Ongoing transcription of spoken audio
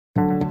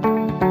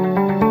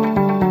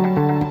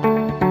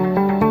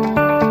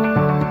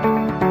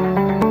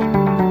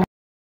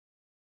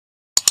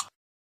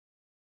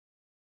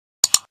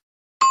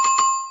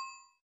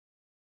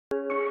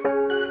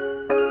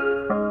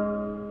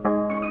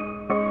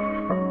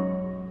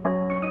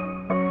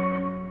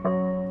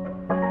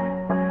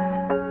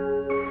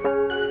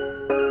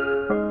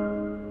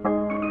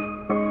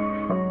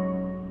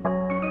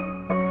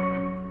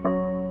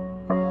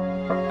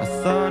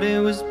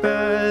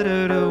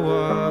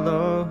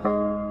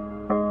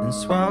and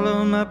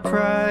swallow my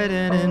pride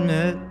and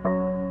admit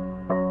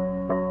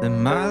that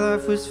my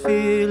life was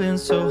feeling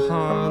so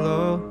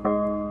hollow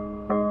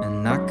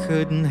and I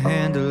couldn't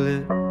handle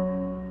it.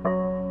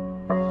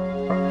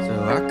 So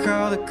I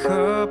called a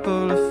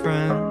couple of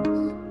friends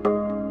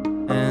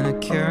and a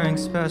caring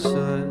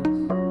specialist,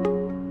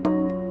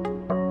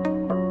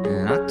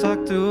 and I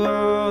talked through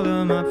all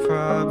of my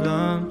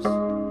problems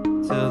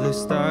till they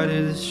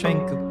started to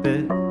shrink a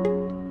bit.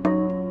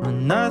 Well,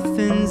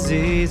 nothing's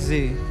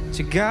easy, but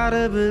you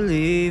gotta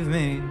believe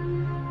me,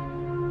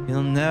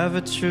 you'll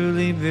never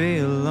truly be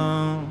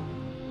alone.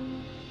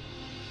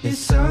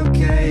 It's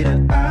okay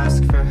to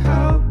ask for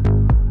help,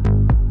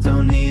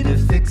 don't need to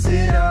fix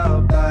it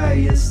all by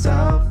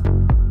yourself.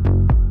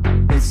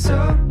 It's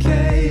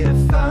okay to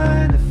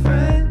find a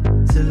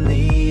friend to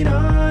lean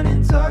on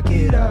and talk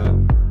it out,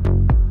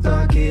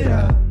 talk it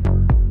out.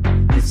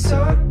 It's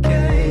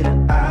okay to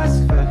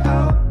ask for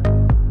help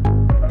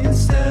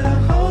instead of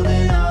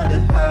holding on to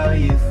how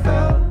you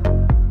felt.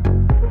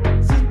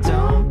 So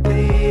don't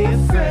be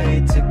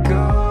afraid to go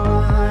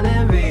on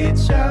and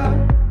reach out.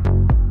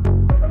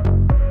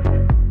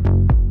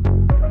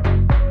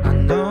 I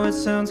know it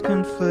sounds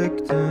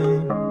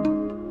conflicting,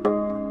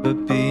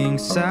 but being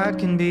sad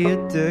can be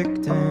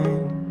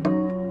addicting.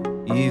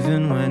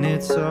 Even when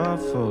it's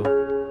awful,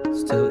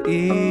 still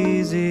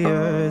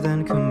easier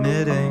than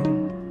committing.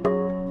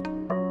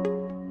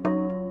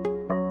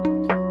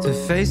 To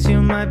face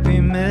you might be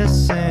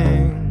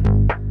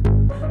missing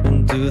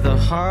and do the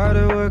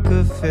harder work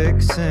of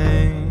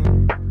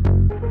fixing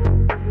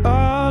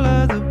all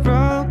of the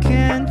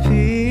broken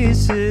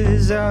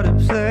pieces out of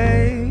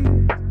place.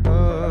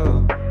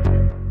 Oh,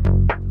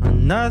 well,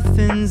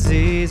 nothing's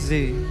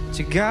easy, but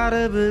you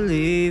gotta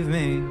believe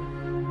me,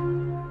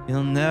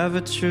 you'll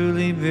never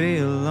truly be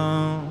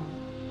alone.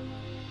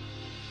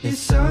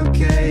 It's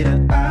okay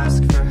to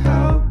ask for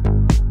help,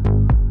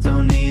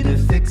 don't need to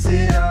fix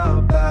it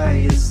all by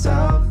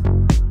yourself.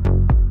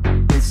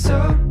 It's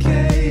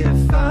okay to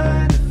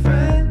find a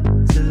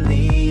friend to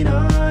lean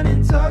on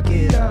and talk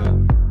it out,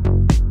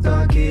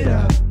 talk it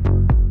out.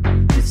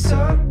 It's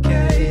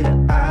okay to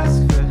ask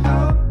for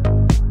help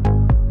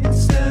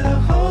instead of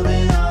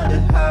holding on to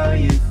how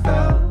you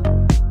felt.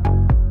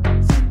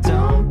 So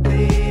don't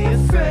be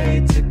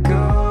afraid to go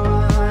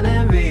on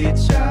and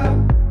reach out.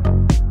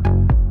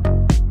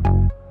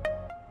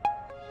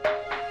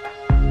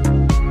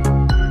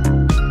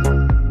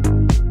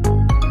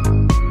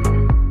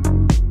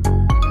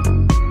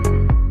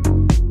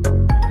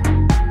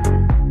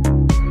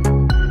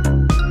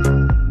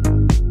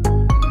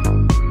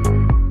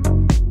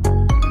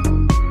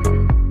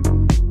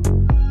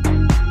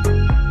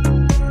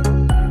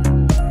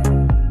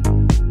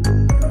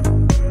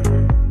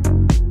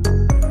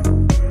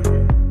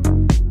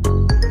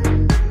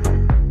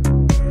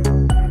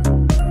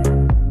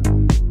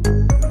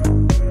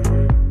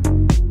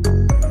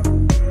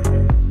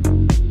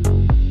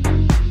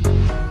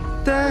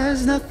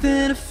 There's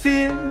nothing to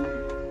fear.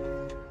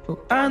 Oh,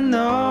 I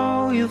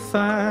know you'll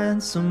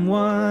find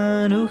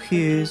someone who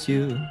hears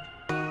you.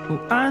 Oh,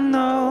 I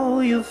know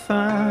you'll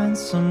find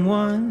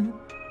someone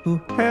who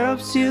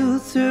helps you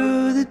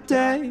through the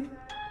day.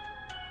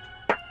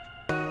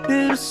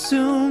 It'll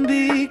soon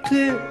be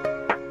clear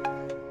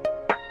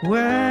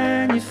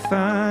when you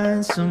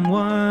find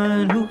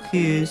someone who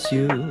hears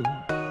you.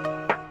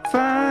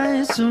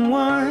 Find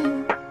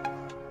someone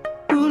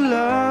who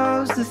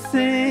loves the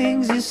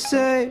things you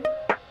say.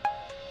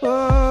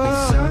 Oh,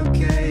 it's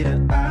okay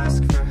to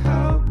ask for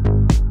help,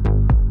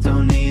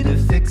 don't need to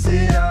fix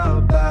it all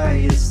by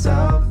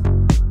yourself.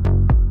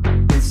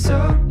 It's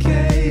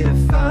okay to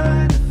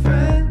find a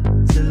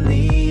friend to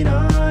lean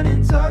on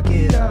and talk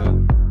it out,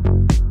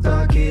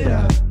 talk it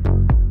out.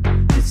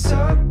 It's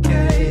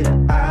okay to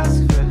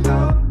ask for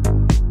help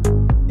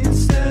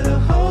instead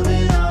of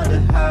holding on to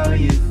how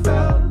you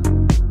felt.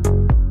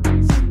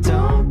 So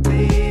don't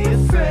be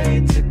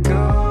afraid to go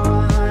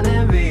on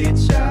and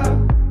reach out.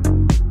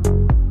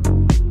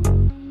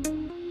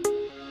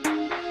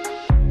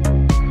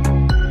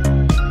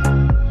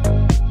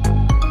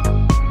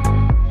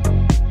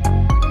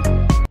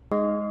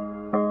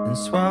 And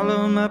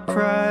swallow my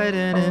pride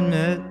and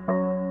admit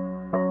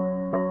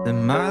that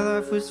my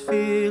life was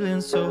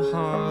feeling so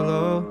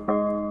hollow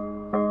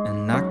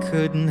and I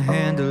couldn't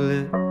handle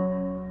it.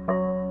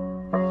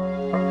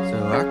 So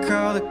I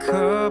called a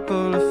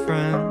couple of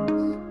friends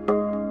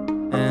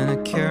and a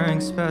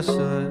caring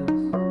specialist,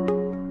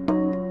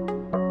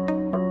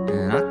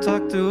 and I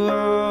talked through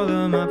all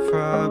of my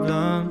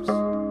problems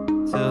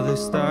till they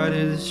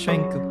started to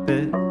shrink a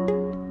bit.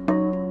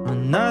 Well,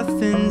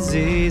 nothing's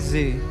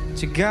easy,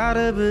 but you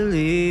gotta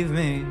believe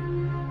me,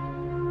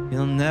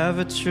 you'll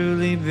never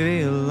truly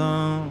be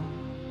alone.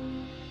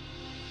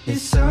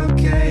 It's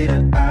okay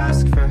to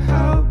ask for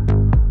help,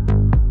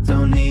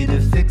 don't need to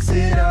fix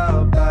it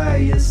all by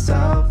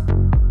yourself.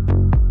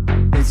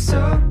 It's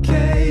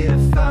okay to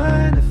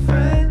find a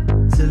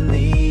friend to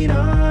lean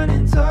on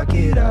and talk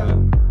it out,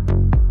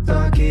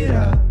 talk it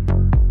out.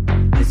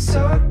 It's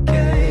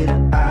okay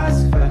to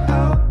ask for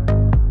help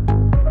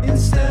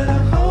instead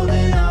of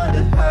holding on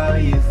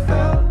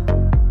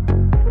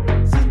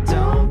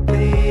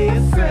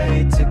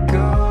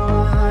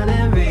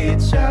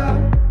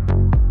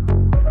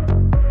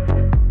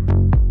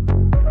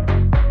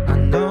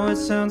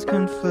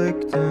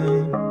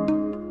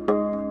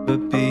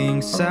but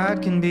being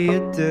sad can be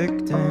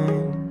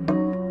addicting.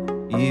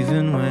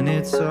 Even when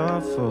it's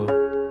awful,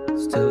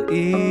 still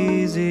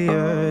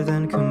easier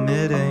than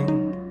committing.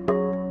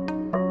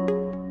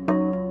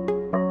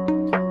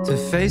 To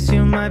face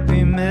you might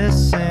be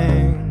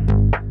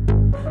missing,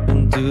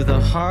 and do the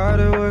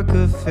harder work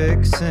of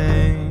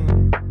fixing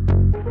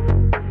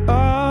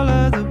all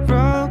of the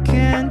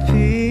broken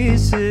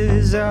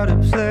pieces out of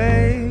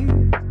place.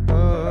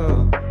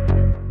 Oh,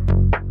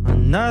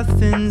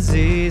 nothing's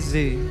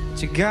easy,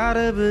 but you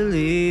gotta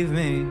believe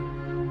me,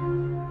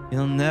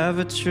 you'll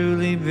never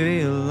truly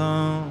be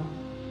alone.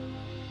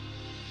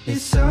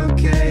 It's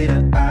okay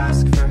to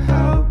ask for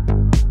help,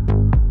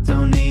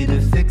 don't need to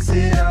fix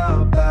it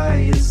all by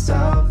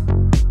yourself.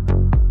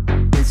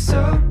 It's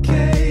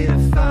okay to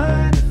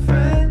find a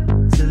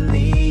friend to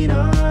lean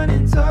on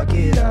and talk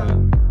it out,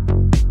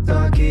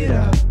 talk it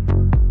out.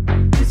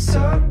 It's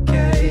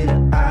okay to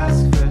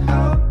ask for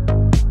help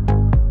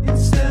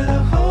instead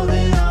of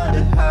holding on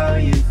to how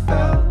you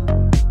felt.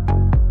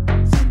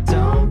 So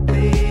don't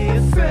be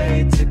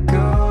afraid to go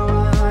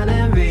on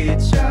and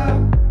reach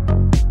out.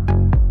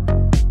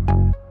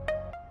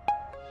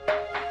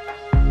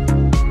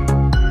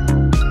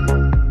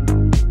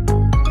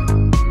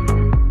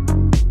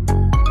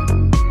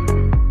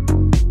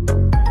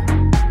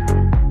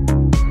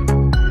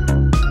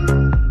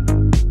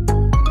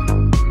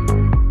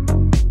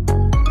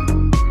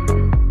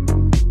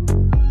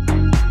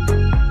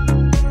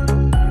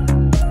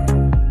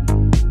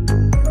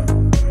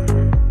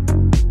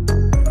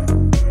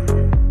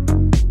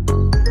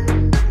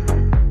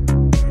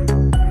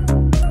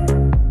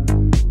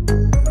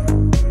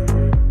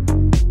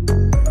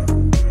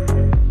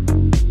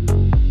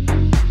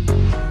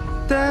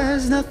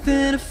 There's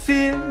nothing to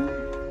fear.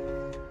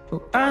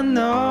 Oh, I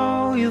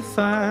know you'll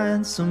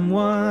find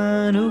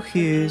someone who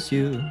hears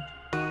you.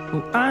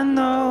 Oh, I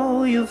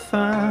know you'll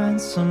find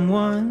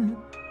someone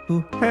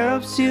who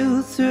helps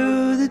you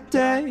through the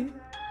day.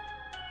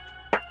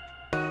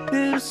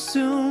 It'll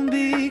soon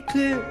be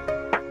clear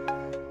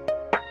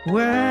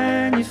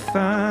when you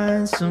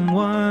find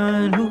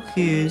someone who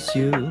hears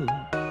you.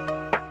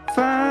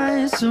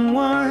 Find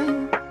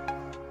someone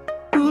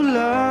who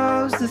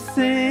loves the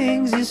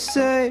things you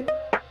say.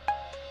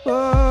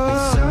 Oh.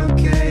 It's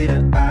okay to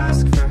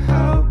ask for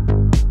help,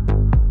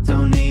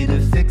 don't need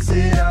to fix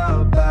it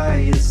all by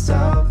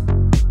yourself.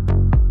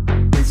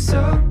 It's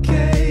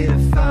okay to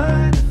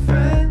find a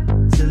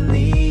friend to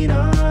lean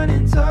on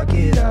and talk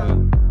it out,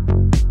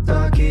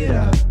 talk it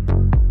out.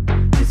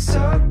 It's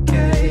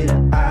okay to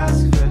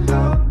ask for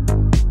help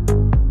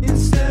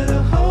instead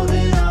of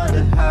holding on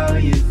to how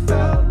you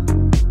felt.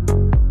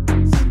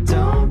 So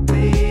don't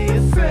be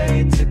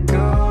afraid to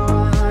go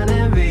on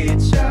and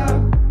reach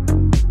out.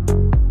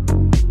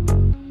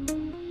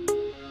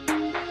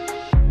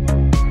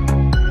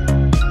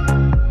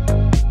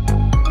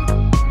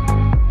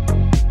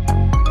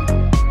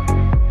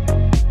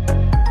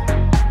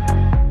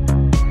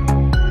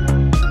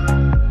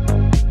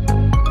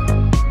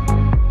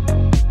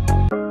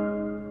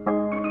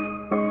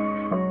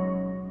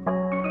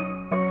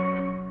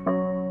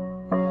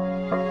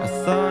 I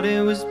thought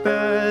it was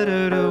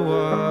better to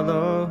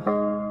wallow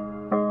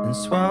and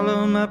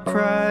swallow my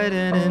pride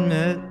and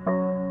admit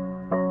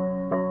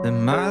that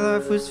my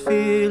life was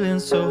feeling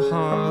so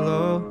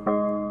hollow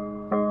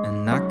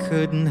and I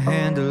couldn't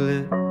handle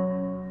it.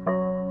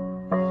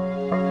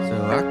 So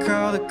I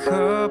called a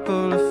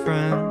couple of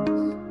friends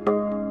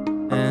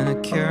and a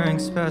caring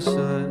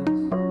specialist,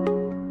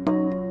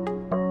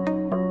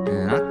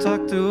 and I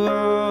talked through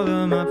all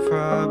of my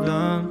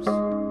problems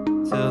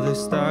till they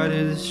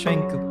started to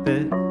shrink a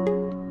bit.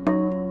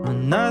 Well,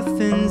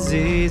 nothing's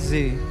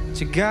easy, but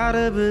you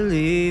gotta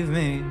believe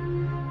me,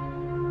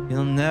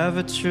 you'll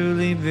never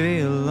truly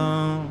be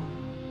alone.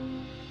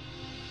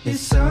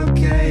 It's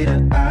okay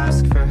to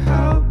ask for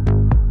help,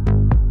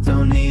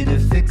 don't need to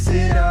fix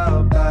it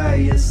all by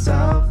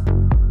yourself.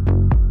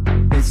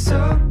 It's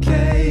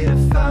okay to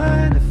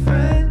find a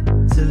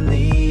friend to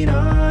lean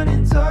on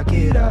and talk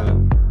it out,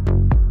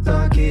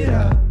 talk it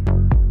out.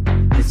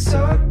 It's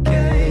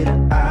okay to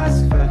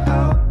ask for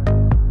help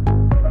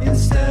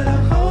instead of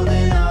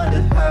holding on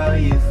to how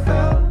you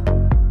felt.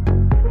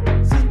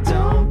 So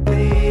don't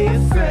be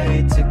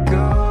afraid to go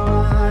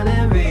on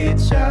and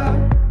reach out.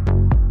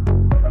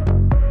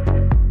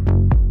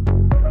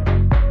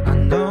 I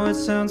know it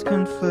sounds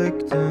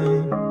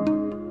conflicting,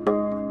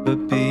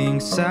 but being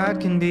sad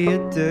can be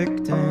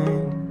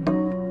addicting.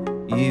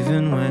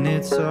 Even when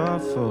it's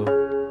awful,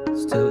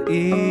 still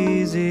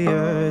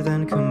easier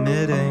than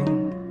committing.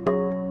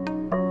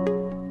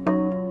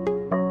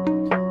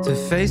 To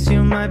face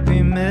you might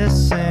be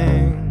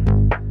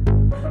missing,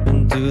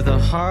 and do the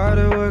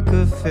harder work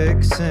of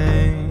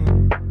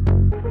fixing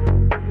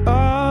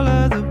all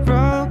of the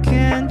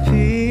broken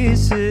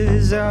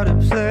pieces out of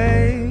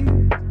place.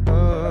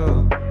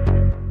 Oh,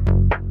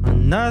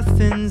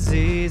 nothing's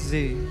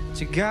easy,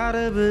 but you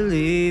gotta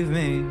believe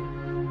me,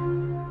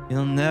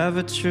 you'll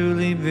never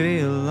truly be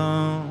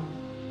alone.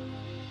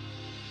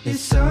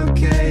 It's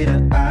okay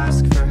to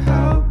ask for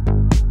help,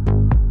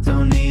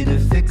 don't need to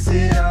fix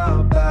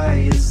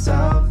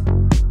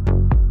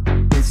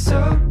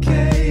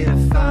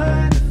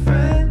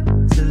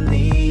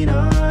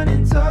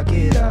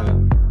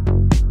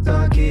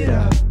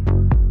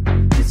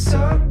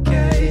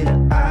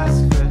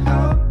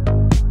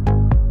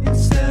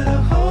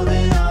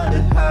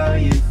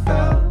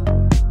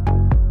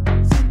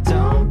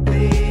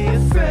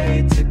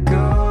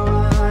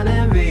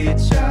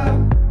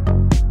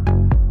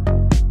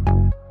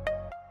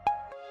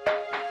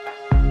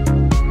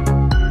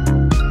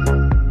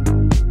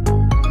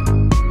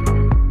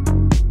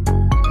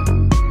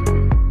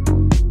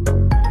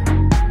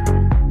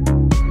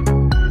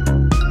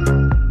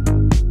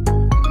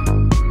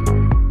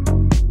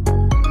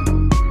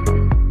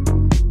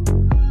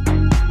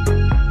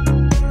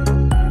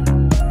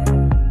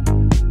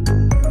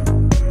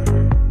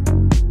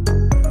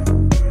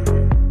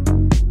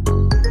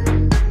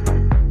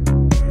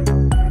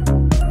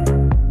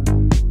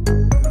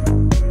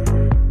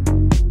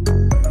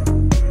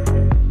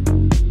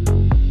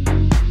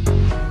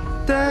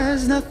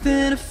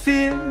nothing to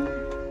fear.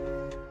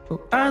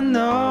 Oh, I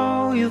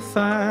know you'll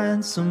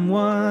find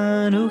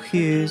someone who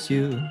hears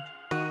you.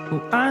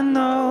 Oh, I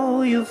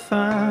know you'll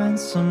find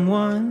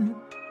someone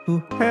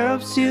who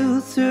helps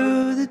you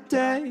through the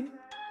day.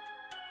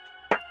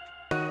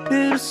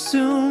 It'll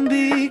soon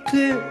be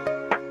clear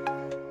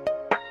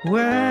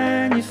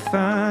when you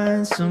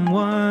find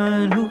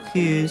someone who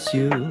hears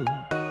you.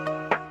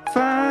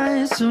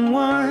 Find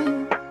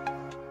someone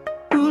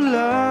who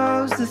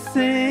loves the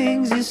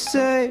things you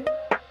say.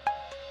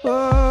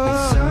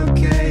 Oh, it's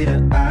okay to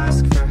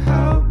ask for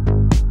help.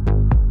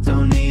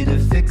 Don't need to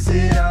fix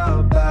it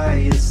all by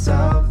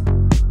yourself.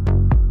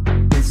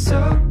 It's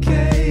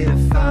okay to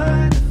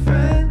find a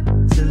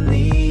friend to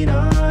lean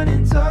on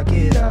and talk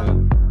it out.